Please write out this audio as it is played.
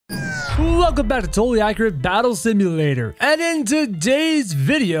Welcome back to Totally Accurate Battle Simulator, and in today's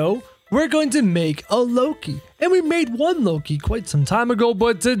video we're going to make a Loki. And we made one Loki quite some time ago,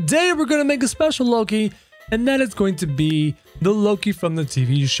 but today we're going to make a special Loki, and that is going to be the Loki from the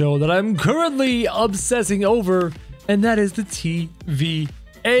TV show that I'm currently obsessing over, and that is the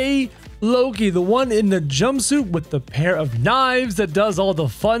TVA Loki, the one in the jumpsuit with the pair of knives that does all the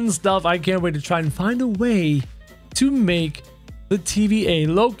fun stuff. I can't wait to try and find a way to make the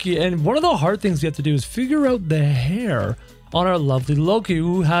TVA Loki. And one of the hard things we have to do is figure out the hair on our lovely Loki,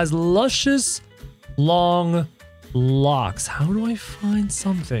 who has luscious long locks. How do I find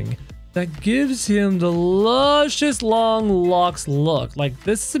something that gives him the luscious long locks look? Like,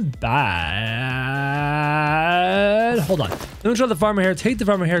 this is bad. Hold on. Let me try the farmer hair. Take the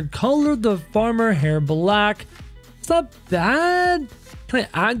farmer hair, color the farmer hair black. It's not bad. Can I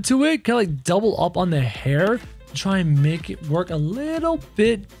add to it? Can I like double up on the hair? Try and make it work a little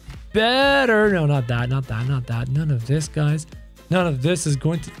bit better. No, not that, not that, not that. None of this, guys. None of this is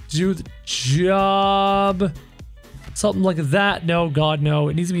going to do the job. Something like that. No, God, no.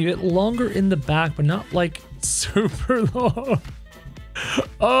 It needs to be a bit longer in the back, but not like super long.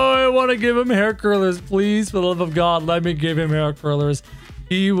 Oh, I want to give him hair curlers. Please, for the love of God, let me give him hair curlers.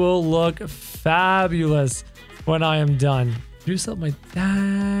 He will look fabulous when I am done. Do something like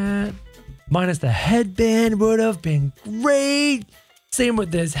that. Minus the headband would have been great. Same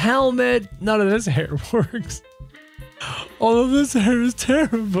with this helmet. None of this hair works. All of this hair is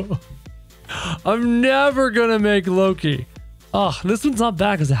terrible. I'm never gonna make Loki. Oh, this one's not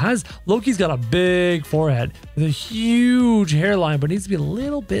bad because it has, Loki's got a big forehead with a huge hairline, but it needs to be a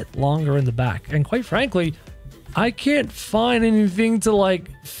little bit longer in the back. And quite frankly, I can't find anything to like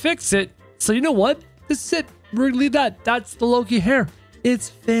fix it. So you know what? This is it. We're gonna leave that. That's the Loki hair. It's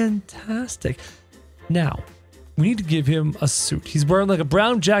fantastic. Now, we need to give him a suit. He's wearing like a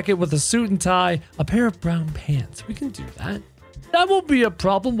brown jacket with a suit and tie, a pair of brown pants. We can do that. That won't be a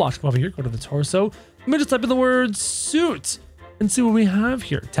problem. Watch, come over here, go to the torso. Let me just type in the word suit and see what we have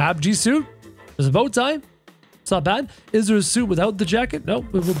here. Tab G suit. There's a bow tie. It's not bad. Is there a suit without the jacket? Nope,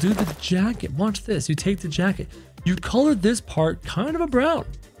 we will do the jacket. Watch this. You take the jacket. You colored this part kind of a brown,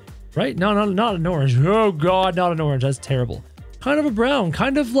 right? No, not an orange. Oh God, not an orange. That's terrible. Kind of a brown,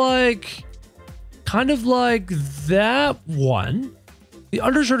 kind of like that one. The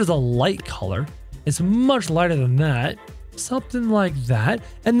undershirt is a light color. It's much lighter than that. Something like that.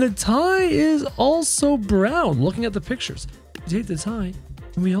 And the tie is also brown. Looking at the pictures, you take the tie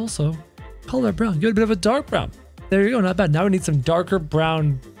and we also color brown. You got a bit of a dark brown. There you go, not bad. Now we need some darker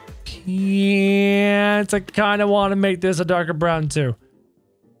brown pants. I kind of want to make this a darker brown too.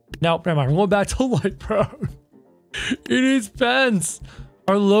 Nope, never mind. We're going back to light brown. He needs pants.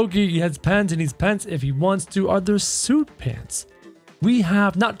 Our Loki has pants and needs pants if he wants to. Are there suit pants? We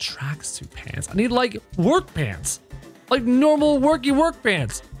have not tracksuit pants. I need like work pants. Like normal work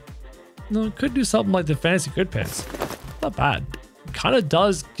pants. No, it could do something like the fancy good pants. Not bad. It kind of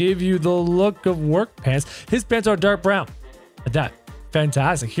does give you the look of work pants. His pants are dark brown. Like that.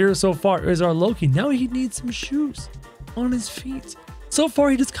 Fantastic. Here so far is our Loki. Now he needs some shoes on his feet. So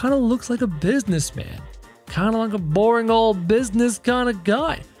far he just kind of looks like a businessman. Kind of like a boring old business kind of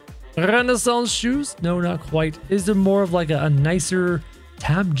guy. Renaissance shoes? No, not quite. Is there more of like a nicer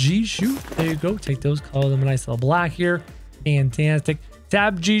Tab G shoe? There you go. Take those, color them a nice little black here. Fantastic.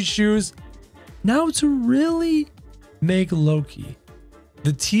 Tab G shoes. Now to really make Loki,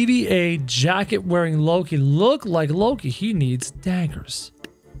 the TVA jacket wearing Loki, look like Loki, he needs daggers.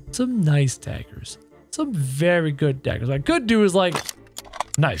 Some nice daggers. Some very good daggers. What I could do is like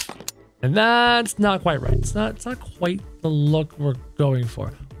knife. And that's not quite right. It's not quite the look we're going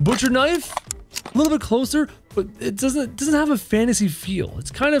for. Butcher knife, a little bit closer, but it doesn't have a fantasy feel.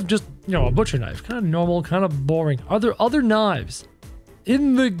 It's kind of just, you know, a butcher knife, kind of normal, kind of boring. Are there other knives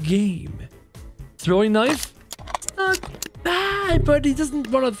in the game? Throwing knife, it's not bad, but he doesn't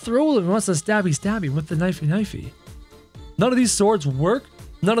want to throw them. He wants to stabby with the knifey. None of these swords work.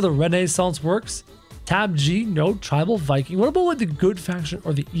 None of the Renaissance works. Tab G, no. Tribal Viking. What about like the good faction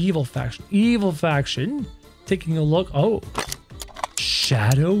or the evil faction? Evil faction. Taking a look. Oh.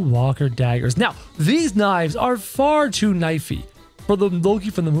 Shadow Walker daggers. Now, these knives are far too knifey for the Loki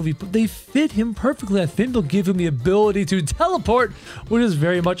from the movie, but they fit him perfectly. I think they'll give him the ability to teleport, which is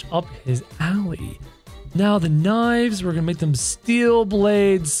very much up his alley. Now, the knives, we're going to make them steel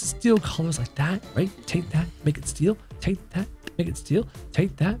blades, steel colors like that, right? Take that, make it steel. Take that, make it steel.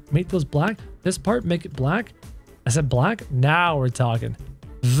 Take that, make those black. This part, make it black. I said black. Now we're talking.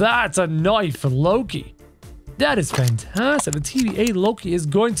 That's a knife for Loki. That is fantastic. The TVA Loki is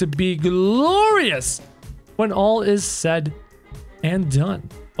going to be glorious when all is said and done.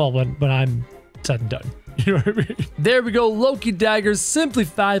 Well, when I'm said and done. You know what I mean? There we go. Loki daggers, simply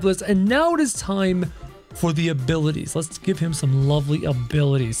fabulous. And now it is time for the abilities. Let's give him some lovely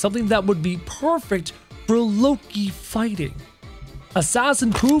abilities. Something that would be perfect for Loki fighting.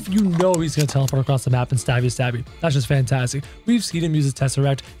 Assassin proof, you know he's going to teleport across the map and stab you. That's just fantastic. We've seen him use his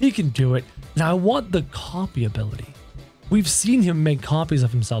Tesseract. He can do it. And I want the copy ability. We've seen him make copies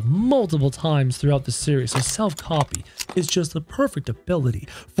of himself multiple times throughout the series, so self-copy is just the perfect ability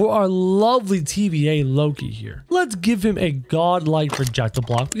for our lovely TVA Loki here. Let's give him a godlike projectile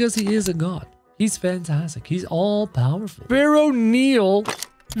block because he is a god. He's fantastic. He's all powerful. Pharaoh kneel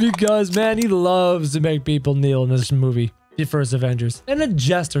because, man, he loves to make people kneel in this movie. The first Avengers. And a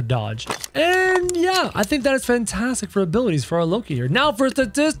jester dodge. And yeah, I think that is fantastic for abilities for our Loki here. Now for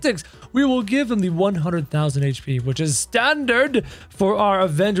statistics, we will give him the 100,000 HP, which is standard for our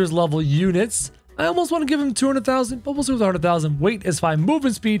Avengers level units. I almost want to give him 200,000, but we'll see with 100,000. Weight is fine.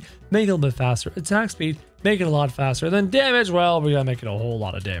 Movement speed, make it a little bit faster. Attack speed, make it a lot faster. And then damage, well, we're going to make it a whole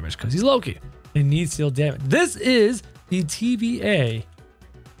lot of damage because he's Loki. He needs steel damage. This is the TVA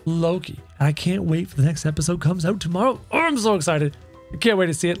Loki. I can't wait for the next episode comes out tomorrow. Oh, I'm so excited. I can't wait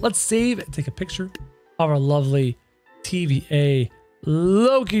to see it. Let's save and take a picture of our lovely TVA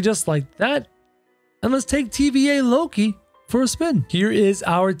Loki just like that. And let's take TVA Loki for a spin. Here is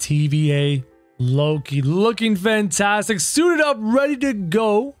our TVA Loki looking fantastic, suited up, ready to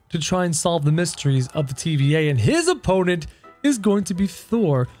go to try and solve the mysteries of the TVA. And his opponent is going to be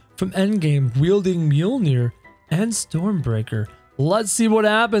Thor from Endgame, wielding Mjolnir and Stormbreaker. Let's see what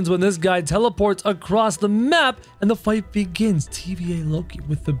happens when this guy teleports across the map and the fight begins. TVA Loki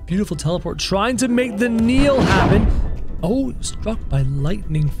with the beautiful teleport trying to make the kneel happen. Oh, struck by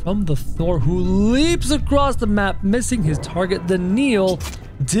lightning from the Thor who leaps across the map, missing his target. The kneel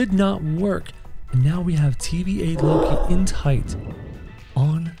did not work. And now we have TVA Loki in tight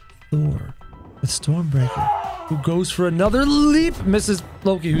on Thor with Stormbreaker, who goes for another leap, misses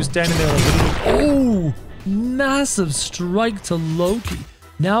Loki, who's standing there like, oh! Massive strike to Loki.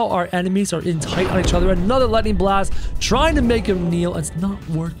 Now our enemies are in tight on each other. Another lightning blast trying to make him kneel. It's not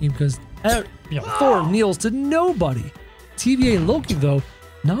working because Thor kneels to nobody. TVA Loki though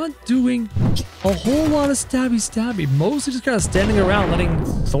not doing a whole lot of stabby, mostly just kind of standing around letting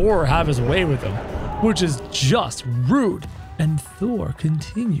Thor have his way with him, which is just rude. And Thor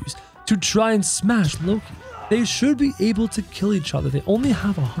continues to try and smash Loki. They should be able to kill each other. They only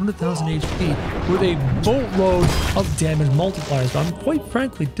have 100,000 HP with a boatload of damage multipliers. But I'm quite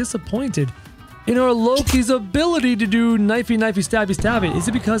frankly disappointed in our Loki's ability to do knifey, stabby. Is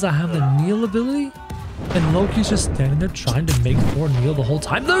it because I have the kneel ability? And Loki's just standing there trying to make Thor kneel the whole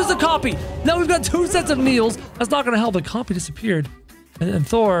time. There's the copy! Now we've got 2 sets of kneels. That's not going to help. The copy disappeared. And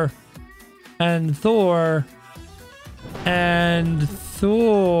Thor...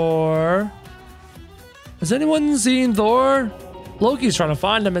 Has anyone seen Thor? Loki's trying to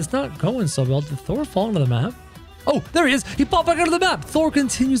find him. It's not going so well. Did Thor fall into the map? Oh, there he is. He popped back onto the map. Thor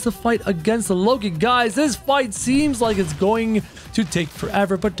continues the fight against the Loki. Guys, this fight seems like it's going to take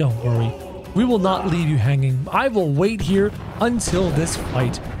forever, but don't worry. We will not leave you hanging. I will wait here until this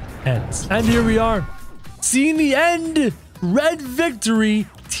fight ends. And here we are. Seeing the end. Red victory.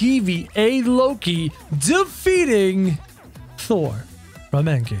 TVA Loki defeating Thor from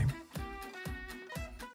Endgame.